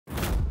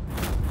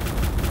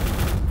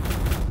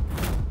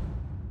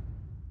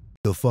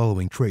The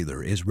following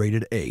trailer is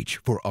rated H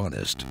for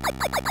honest.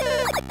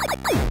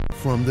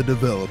 From the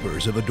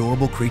developers of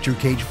adorable creature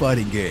cage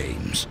fighting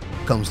games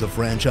comes the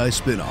franchise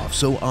spin-off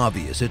so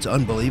obvious it's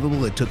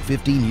unbelievable it took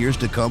 15 years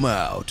to come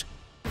out.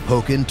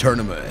 Pokken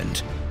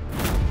Tournament.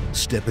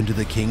 Step into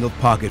the King of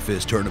Pocket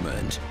Fist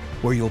tournament,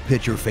 where you'll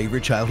pit your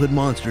favorite childhood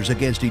monsters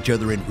against each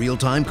other in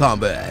real-time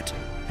combat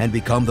and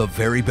become the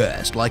very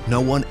best like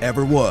no one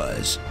ever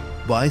was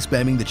by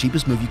spamming the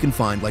cheapest move you can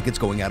find like it's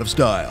going out of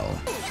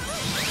style.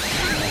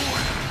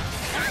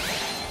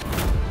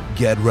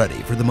 Get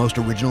ready for the most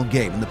original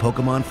game in the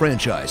Pokemon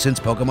franchise since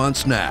Pokemon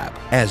Snap,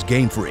 as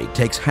Game Freak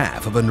takes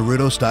half of a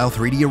Naruto-style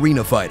 3D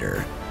arena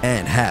fighter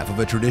and half of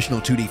a traditional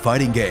 2D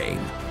fighting game,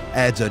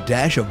 adds a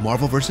dash of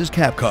Marvel vs.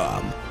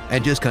 Capcom,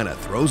 and just kinda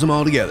throws them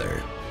all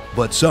together,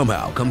 but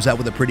somehow comes out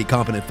with a pretty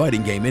competent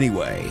fighting game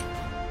anyway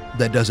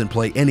that doesn't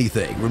play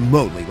anything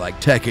remotely like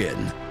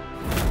Tekken.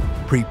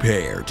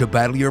 Prepare to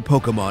battle your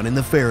Pokemon in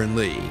the Faron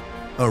League,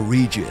 a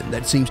region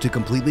that seems to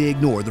completely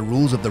ignore the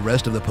rules of the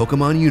rest of the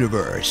Pokemon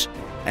universe,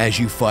 as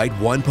you fight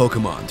one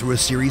Pokemon through a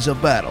series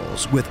of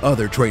battles with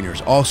other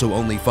trainers also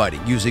only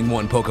fighting using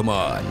one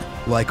Pokemon,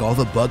 like all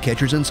the bug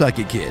catchers and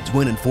psychic kids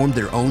went and formed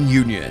their own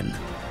union.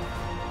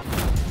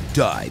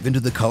 Dive into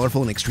the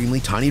colorful and extremely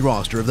tiny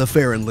roster of the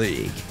Faron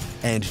League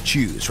and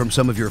choose from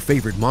some of your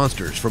favorite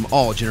monsters from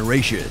all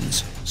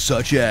generations,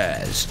 such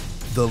as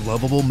the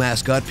lovable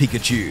mascot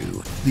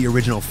Pikachu, the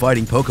original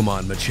fighting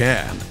Pokemon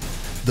Machamp,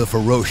 the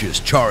ferocious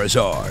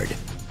Charizard,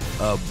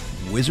 a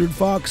wizard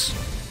fox,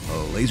 a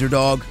laser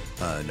dog,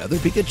 another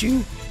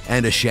Pikachu,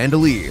 and a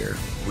chandelier.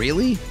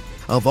 Really?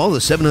 Of all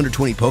the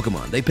 720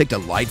 Pokemon, they picked a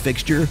light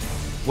fixture?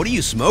 What are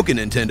you smoking,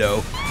 Nintendo?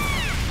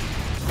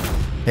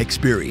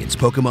 Experience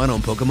Pokemon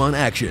on Pokemon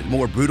action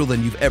more brutal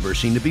than you've ever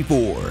seen it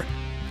before,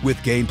 with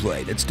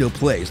gameplay that still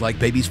plays like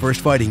baby's first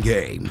fighting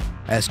game,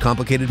 as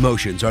complicated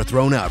motions are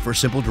thrown out for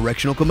simple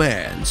directional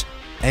commands,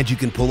 and you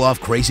can pull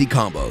off crazy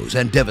combos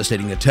and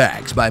devastating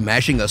attacks by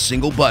mashing a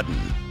single button.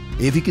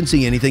 If you can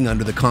see anything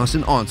under the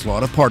constant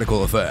onslaught of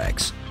particle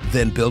effects,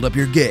 then build up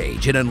your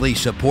gauge and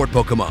unleash support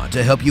Pokemon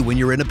to help you when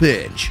you're in a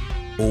pinch.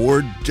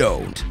 Or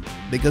don't,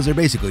 because they're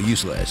basically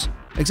useless,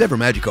 except for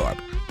Magikarp.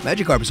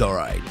 Magikarp is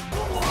alright.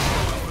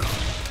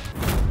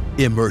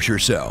 Immerse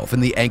yourself in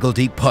the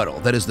ankle-deep puddle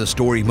that is the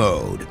story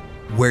mode,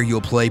 where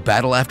you'll play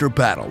battle after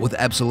battle with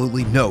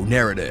absolutely no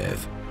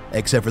narrative,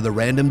 except for the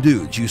random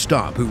dudes you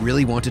stomp who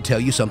really want to tell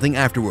you something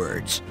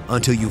afterwards,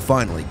 until you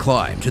finally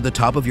climb to the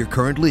top of your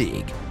current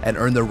league and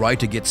earn the right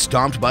to get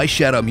stomped by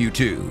Shadow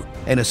Mewtwo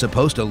in a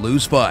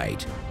supposed-to-lose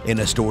fight, in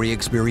a story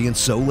experience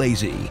so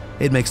lazy,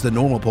 it makes the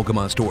normal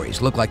Pokemon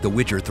stories look like The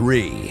Witcher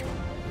 3.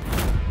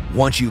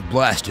 Once you've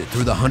blasted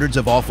through the hundreds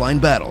of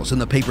offline battles in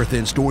the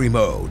paper-thin story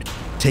mode,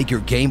 take your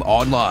game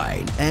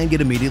online and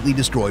get immediately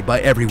destroyed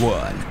by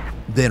everyone.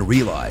 Then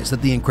realize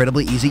that the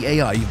incredibly easy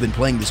AI you've been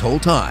playing this whole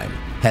time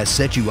has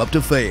set you up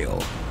to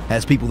fail,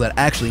 as people that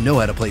actually know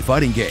how to play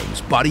fighting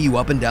games body you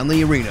up and down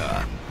the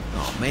arena.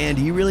 Oh man,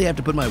 do you really have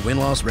to put my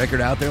win-loss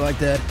record out there like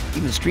that?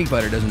 Even Street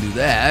Fighter doesn't do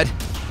that.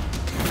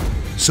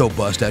 So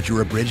bust out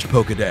your abridged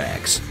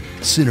Pokédex,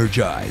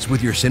 synergize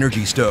with your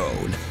Synergy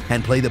Stone,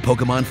 and play the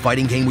Pokemon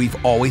fighting game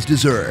we've always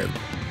deserved.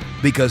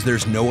 Because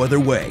there's no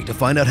other way to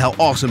find out how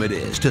awesome it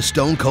is to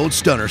stone cold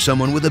stunner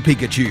someone with a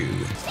Pikachu.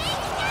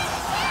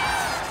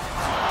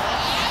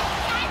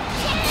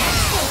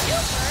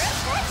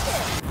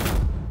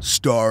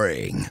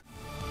 Starring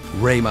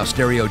Rey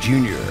Mysterio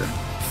Jr.,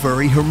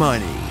 Furry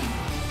Hermione,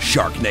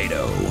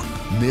 Sharknado,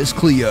 Miss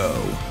Cleo,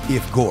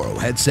 If Goro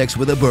Had Sex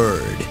with a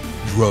Bird,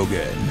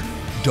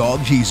 Drogon,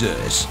 Dog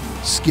Jesus,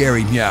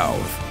 Scary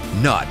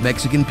Meowth, Not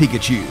Mexican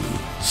Pikachu,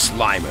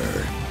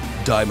 Slimer,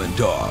 Diamond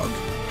Dog,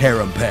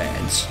 Harem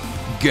Pants,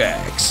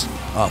 Gex,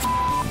 a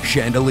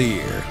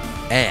chandelier,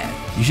 and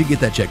you should get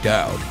that checked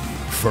out,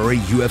 Furry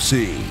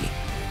UFC.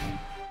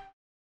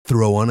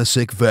 Throw on a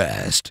sick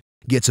vest,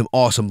 get some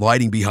awesome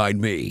lighting behind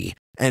me,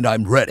 and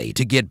I'm ready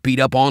to get beat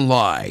up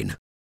online.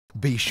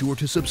 Be sure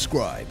to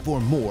subscribe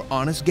for more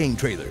honest game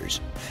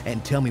trailers,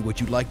 and tell me what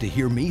you'd like to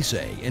hear me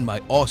say in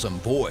my awesome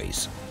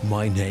voice.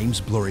 My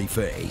name's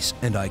Blurryface,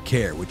 and I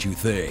care what you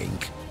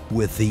think.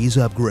 With these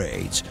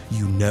upgrades,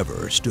 you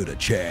never stood a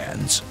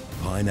chance.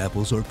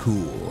 Pineapples are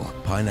cool.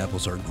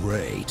 Pineapples are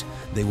great.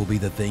 They will be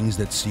the things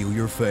that seal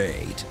your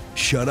fate.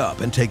 Shut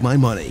up and take my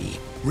money.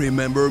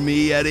 Remember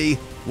me, Eddie,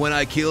 when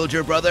I killed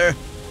your brother?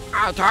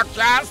 I talk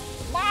just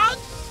like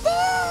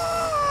this.